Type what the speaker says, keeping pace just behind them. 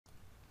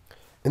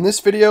In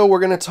this video, we're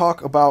going to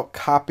talk about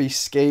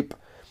CopyScape.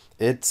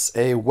 It's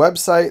a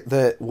website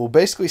that will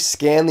basically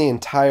scan the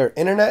entire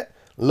internet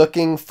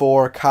looking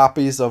for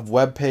copies of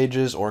web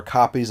pages or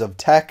copies of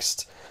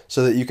text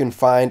so that you can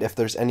find if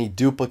there's any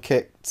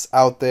duplicates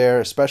out there,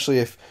 especially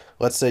if,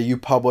 let's say, you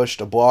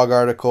published a blog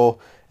article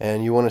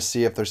and you want to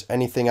see if there's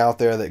anything out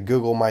there that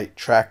Google might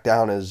track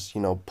down as,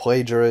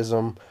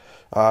 plagiarism.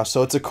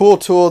 So it's a cool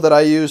tool that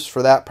I use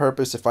for that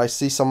purpose. If I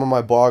see some of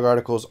my blog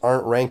articles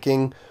aren't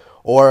ranking,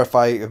 or if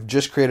I have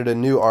just created a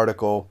new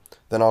article,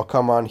 then I'll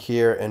come on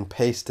here and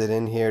paste it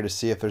in here to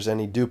see if there's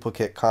any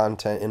duplicate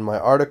content in my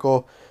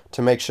article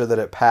to make sure that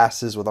it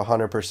passes with a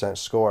 100%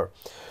 score.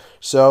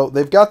 So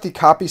they've got the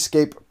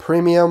CopyScape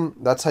Premium.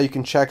 That's how you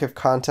can check if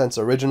content's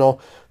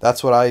original.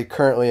 That's what I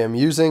currently am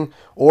using.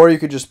 Or you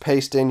could just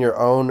paste in your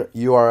own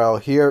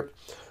URL here.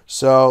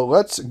 So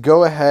let's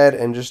go ahead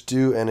and just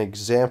do an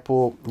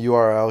example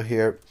URL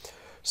here.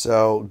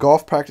 So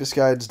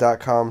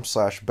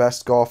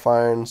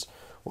golfpracticeguides.com/bestgolfirons.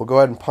 We'll go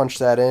ahead and punch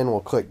that in. We'll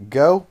click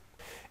go.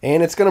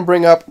 And it's going to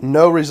bring up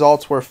no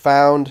results were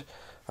found.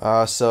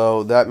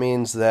 So that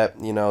means that,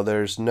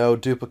 there's no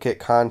duplicate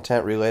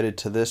content related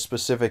to this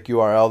specific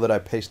URL that I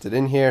pasted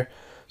in here.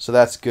 So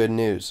that's good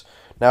news.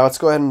 Now let's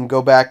go ahead and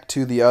go back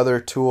to the other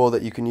tool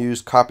that you can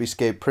use,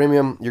 CopyScape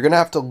Premium. You're going to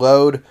have to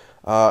load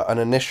an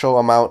initial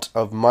amount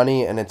of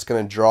money, and it's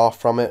going to draw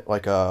from it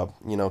like a,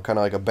 kind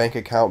of like a bank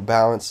account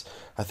balance.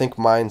 I think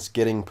mine's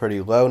getting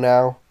pretty low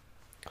now.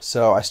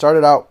 So I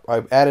started out,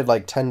 I added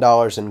like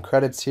 $10 in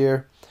credits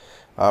here.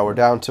 We're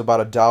down to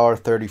about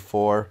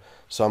 $1.34.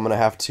 So I'm going to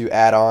have to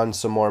add on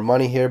some more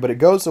money here, but it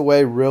goes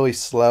away really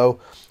slow.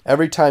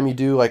 Every time you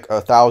do like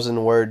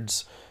 1,000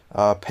 words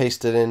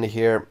pasted into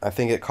here, I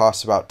think it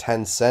costs about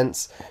 10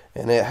 cents.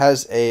 And it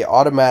has a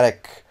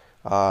automatic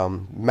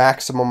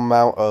maximum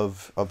amount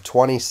of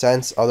 20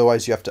 cents.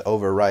 Otherwise, you have to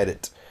overwrite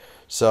it.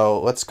 So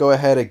let's go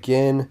ahead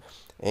again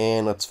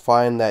and let's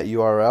find that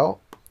URL.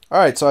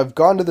 Alright, so I've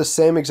gone to the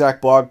same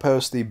exact blog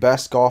post, the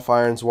Best Golf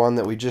Irons one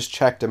that we just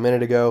checked a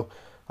minute ago,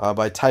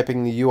 by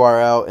typing the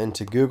URL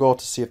into Google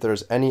to see if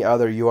there's any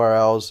other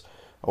URLs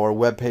or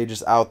web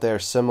pages out there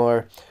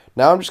similar.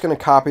 Now I'm just going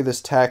to copy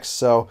this text,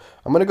 so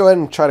I'm going to go ahead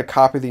and try to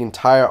copy the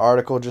entire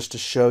article just to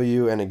show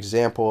you an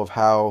example of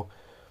how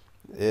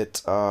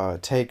it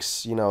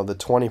takes, the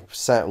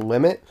 20%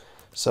 limit.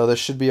 So this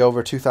should be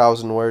over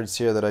 2,000 words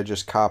here that I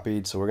just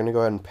copied, so we're going to go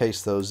ahead and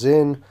paste those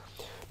in.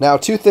 Now,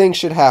 two things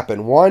should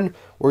happen. One,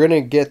 we're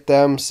going to get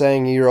them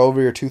saying you're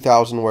over your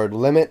 2,000 word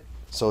limit.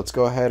 So let's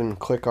go ahead and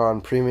click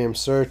on Premium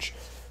Search.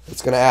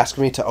 It's going to ask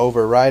me to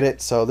override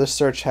it. So this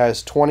search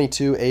has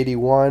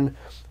 2281,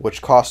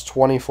 which costs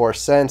 24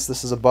 cents.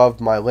 This is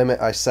above my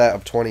limit I set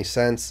of 20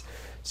 cents.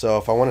 So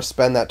if I want to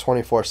spend that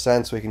 24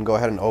 cents, we can go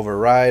ahead and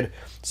override.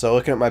 So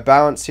looking at my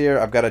balance here,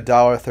 I've got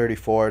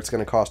 $1.34. It's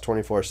going to cost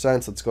 24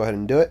 cents. Let's go ahead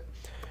and do it.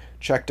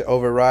 Check to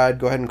override.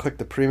 Go ahead and click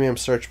the Premium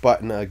Search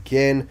button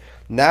again.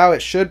 Now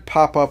it should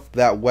pop up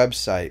that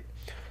website.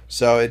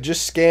 So it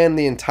just scanned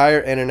the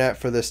entire internet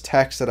for this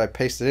text that I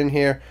pasted in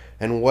here,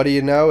 and what do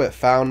you know? It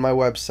found my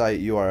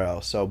website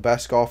URL. So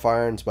Best Golf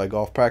Irons by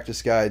Golf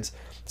Practice Guides.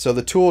 So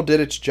the tool did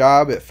its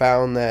job. It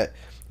found that,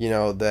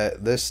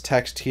 that this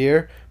text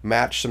here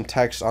matched some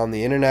text on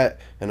the internet,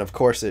 and of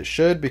course it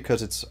should,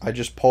 because I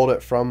just pulled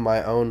it from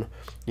my own,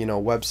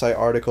 website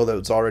article that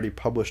was already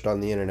published on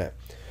the internet.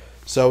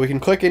 So we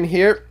can click in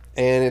here,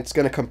 and it's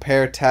going to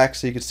compare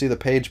text. So you can see the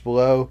page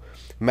below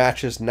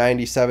matches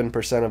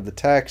 97% of the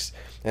text,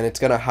 and it's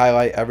going to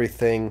highlight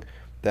everything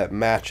that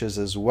matches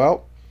as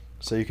well.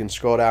 So you can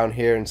scroll down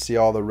here and see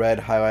all the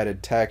red highlighted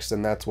text,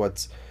 and that's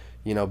what's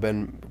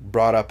been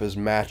brought up as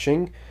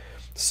matching.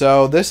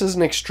 So this is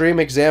an extreme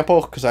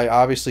example because I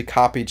obviously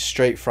copied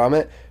straight from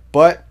it,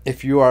 but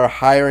if you are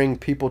hiring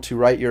people to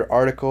write your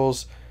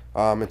articles,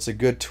 it's a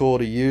good tool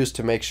to use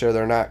to make sure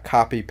they're not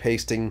copy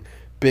pasting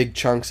big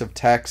chunks of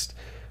text,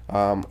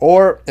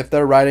 or if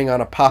they're writing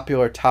on a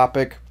popular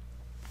topic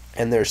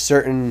and there's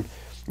certain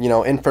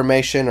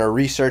information or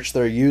research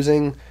they're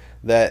using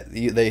that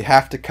they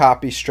have to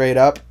copy straight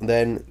up,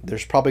 then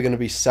there's probably going to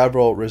be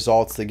several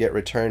results that get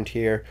returned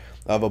here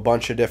of a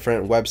bunch of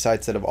different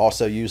websites that have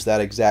also used that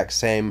exact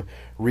same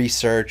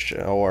research,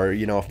 or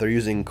if they're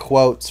using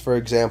quotes, for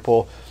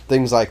example,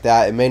 things like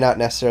that. It may not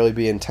necessarily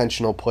be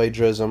intentional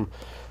plagiarism,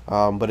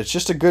 but it's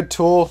just a good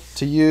tool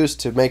to use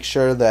to make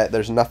sure that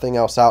there's nothing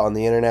else out on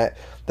the internet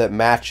that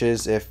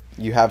matches if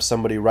you have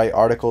somebody write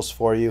articles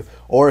for you,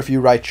 or if you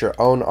write your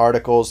own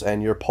articles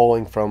and you're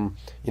pulling from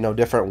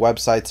different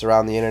websites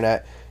around the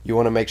internet. You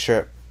want to make sure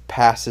it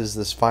passes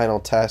this final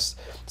test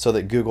so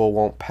that Google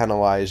won't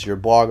penalize your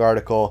blog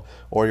article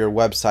or your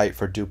website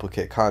for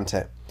duplicate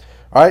content.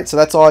 Alright, so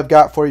that's all I've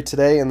got for you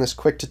today in this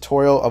quick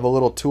tutorial of a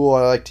little tool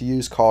I like to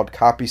use called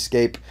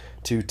CopyScape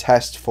to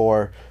test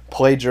for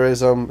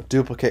plagiarism,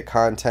 duplicate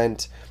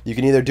content. You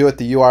can either do it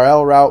the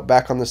URL route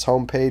back on this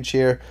home page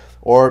here,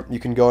 or you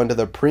can go into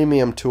the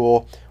premium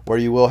tool where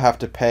you will have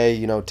to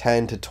pay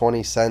 10 to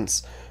 20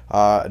 cents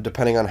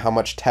depending on how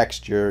much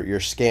text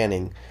you're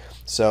scanning.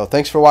 So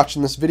thanks for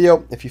watching this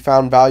video. If you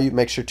found value,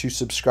 make sure to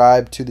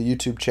subscribe to the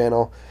YouTube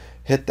channel.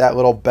 Hit that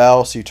little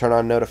bell so you turn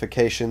on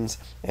notifications,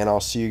 and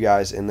I'll see you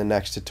guys in the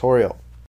next tutorial.